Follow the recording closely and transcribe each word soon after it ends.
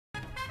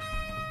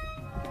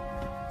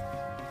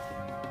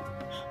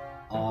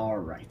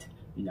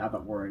now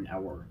that we're in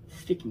our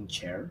thinking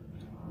chair,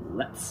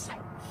 let's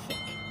think.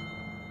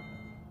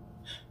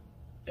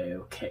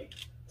 Okay,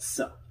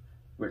 so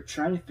we're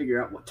trying to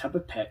figure out what type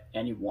of pet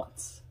Annie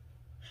wants.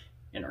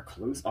 And our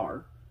clues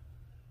are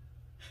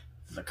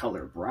the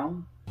color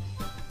brown,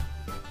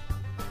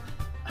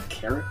 a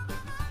carrot,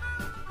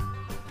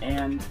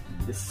 and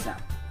the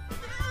sound.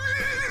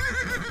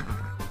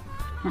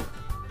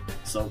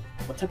 So,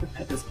 what type of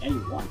pet does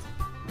Annie want?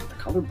 The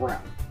color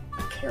brown,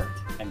 a carrot,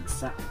 and the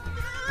sound.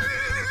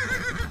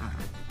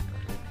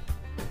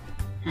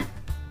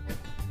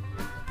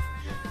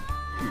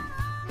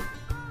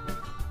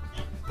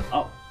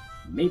 Oh,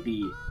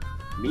 maybe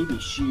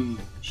she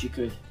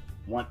could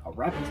want a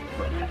rabbit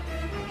for a pet.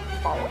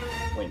 Oh,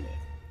 wait a minute.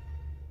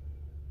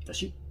 Does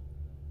she?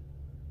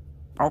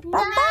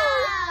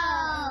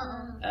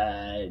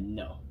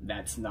 No,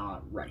 that's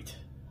not right.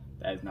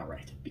 That is not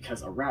right.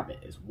 Because a rabbit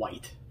is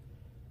white.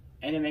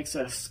 And it makes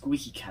a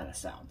squeaky kind of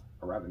sound.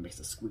 A rabbit makes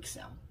a squeak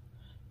sound.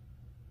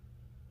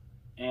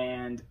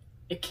 And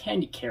it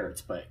can eat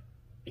carrots, but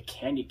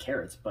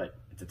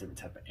it's a different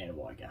type of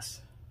animal, I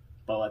guess.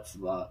 But let's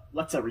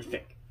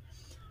rethink.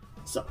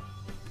 So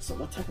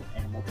what type of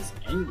animal does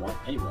Annie want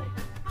anyway?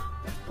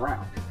 That's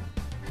brown,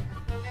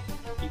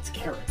 eats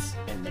carrots,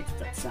 and makes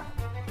that sound.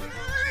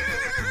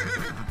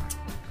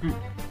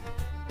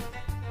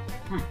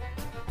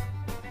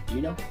 Do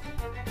you know?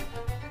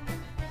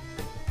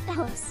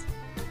 Horse.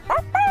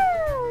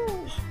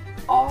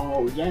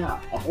 Oh yeah,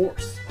 a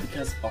horse.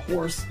 Because a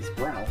horse is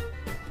brown,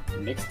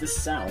 makes this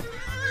sound,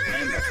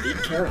 and must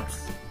eat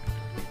carrots.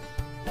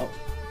 Oh,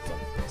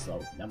 so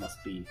that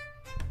must be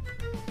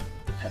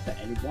the pet that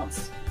Annie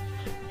wants.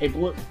 Hey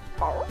Blue,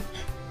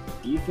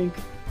 do you think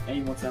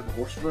Annie wants to have a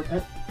horse for a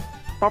pet?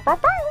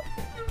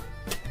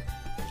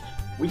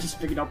 We just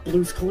figured out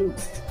Blue's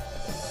clues.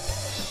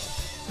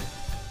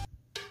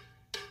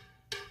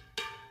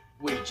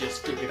 We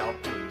just figured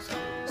out Blue's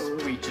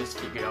clues. We just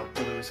figured out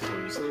Blue's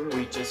clues.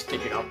 We just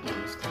figured out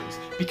Blue's clues.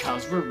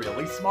 Because we're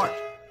really smart.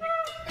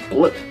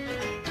 Blue,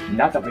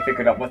 now that we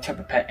figured out what type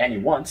of pet Annie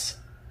wants,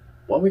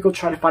 why don't we go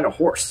try to find a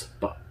horse?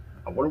 But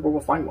I wonder where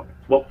we'll find one.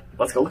 Well,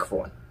 let's go look for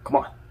one. Come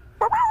on.